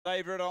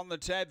Favourite on the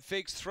tab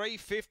fix,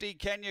 350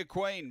 Kenya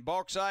Queen,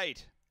 box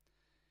 8.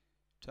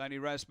 Tony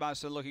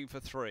Rasmussen looking for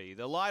 3.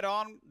 The light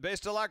on.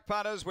 Best of luck,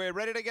 punters. We're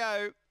ready to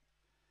go.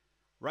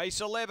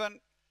 Race 11.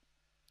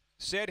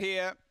 Set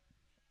here.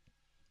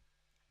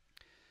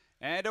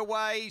 And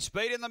away,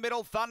 speed in the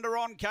middle, Thunder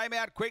On came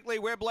out quickly.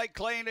 Weblake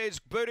Clean is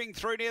booting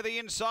through near the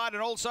inside,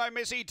 and also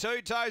Missy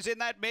Two Toes in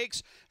that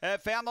mix.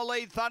 Found the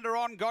lead, Thunder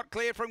On, got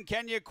clear from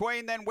Kenya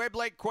Queen, then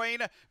Weblake Queen.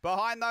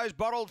 Behind those,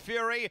 Bottled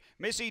Fury,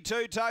 Missy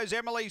Two Toes,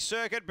 Emily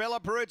Circuit,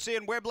 Bella Peruzzi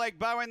and Weblake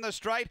Bow in the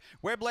straight.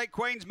 Weblake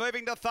Queen's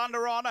moving to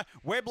Thunder On.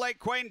 Weblake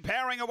Queen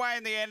powering away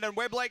in the end, and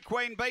Weblake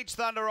Queen beats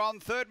Thunder On.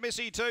 Third,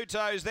 Missy Two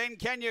Toes, then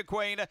Kenya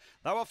Queen.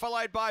 They were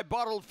followed by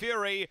Bottled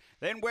Fury,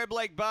 then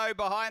Weblake Bow.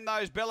 Behind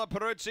those, Bella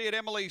Peruzzi and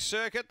Emily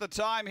Circuit. The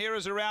time here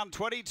is around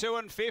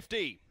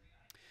 22:50.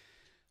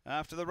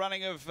 After the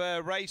running of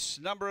race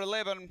number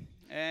 11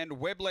 and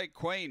Weblake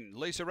Queen.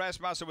 Lisa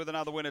Rasmussen with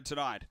another winner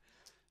tonight.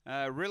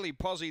 Really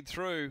posied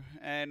through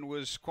and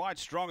was quite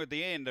strong at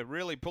the end,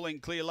 really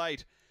pulling clear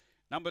late.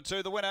 Number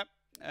 2, the winner.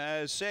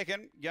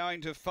 Second,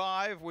 going to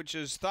 5, which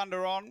is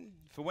Thunder On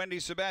for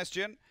Wendy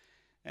Sebastian.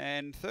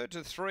 And third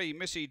to 3,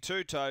 Missy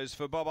Two Toes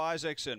for Bob Isaacson.